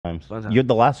You're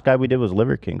the last guy we did was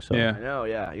Liver King, so Yeah. I know,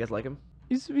 yeah. You guys like him?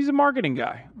 He's a marketing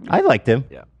guy. I liked him.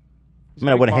 Yeah. I mean,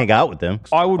 I wouldn't hang out with him.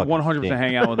 I would Fucking 100% stink.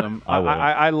 hang out with him. I would.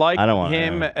 I like I don't want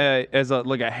him as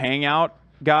a hangout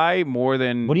guy more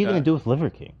than. What are you gonna do with Liver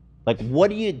King? Like, what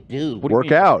do you do?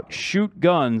 Work out. Shoot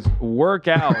guns. Work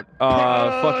out.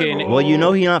 Fucking. Well, you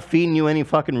know he's not feeding you any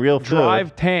fucking real food.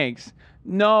 Drive tanks.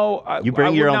 No, You bring I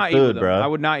would your own not food, eat with him. bro. I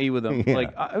would not eat with him. Yeah.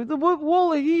 Like,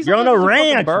 well, he's You're on a fucking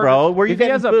ranch, burger. bro. Where you if he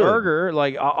getting has a food? burger,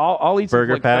 like I'll eat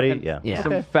Burger some, like, patty? fucking- Yeah.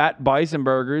 some fat bison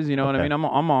burgers. You know what I Okay. mean? I'm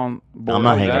on board. I'm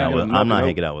not with hanging that. out with. I'm not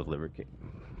hanging out with Liver King.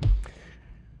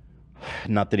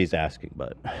 Not that he's asking,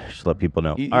 but just let people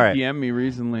know. He All right. DM'd me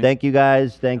recently. Thank you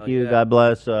guys. Thank you. yeah. God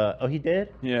bless. Oh, he did.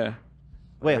 Yeah.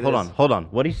 Wait, hold on. Hold on.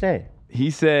 What did he say? He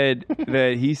said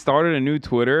that he started a new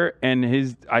Twitter, and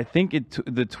I think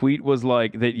the tweet was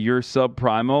like that you're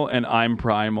subprimal and I'm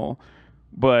primal.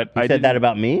 But He said that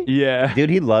about me? Yeah. Dude,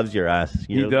 he loves your ass.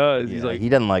 He does. Yeah, He's like, he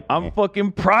doesn't like me. I'm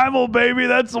fucking primal, baby.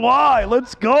 That's why.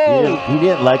 Let's go. He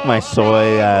didn't like my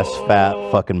soy ass fat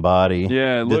fucking body.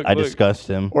 Yeah, look, I look. discussed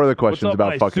him. Or the What's questions up, about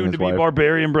my fucking his soon-to-be wife.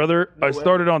 barbarian brother? I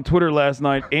started on Twitter last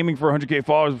night, aiming for 100K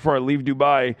followers before I leave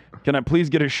Dubai. Can I please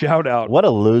get a shout out? What a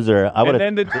loser. I would And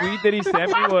then the tweet that he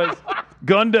sent me was,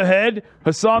 gun to head,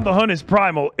 Hasan the Hunt is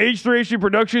primal. H3H3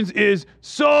 Productions is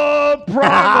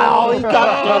subprimal. He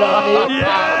got shit on me.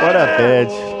 Yeah. What a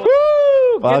bitch.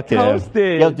 Woo! Fuck Get him.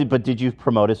 toasted. Yo, but did you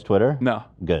promote his Twitter? No.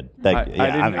 Good. Thank you.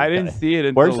 I didn't see it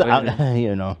until Where's later. the,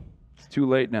 you know. It's too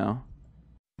late now.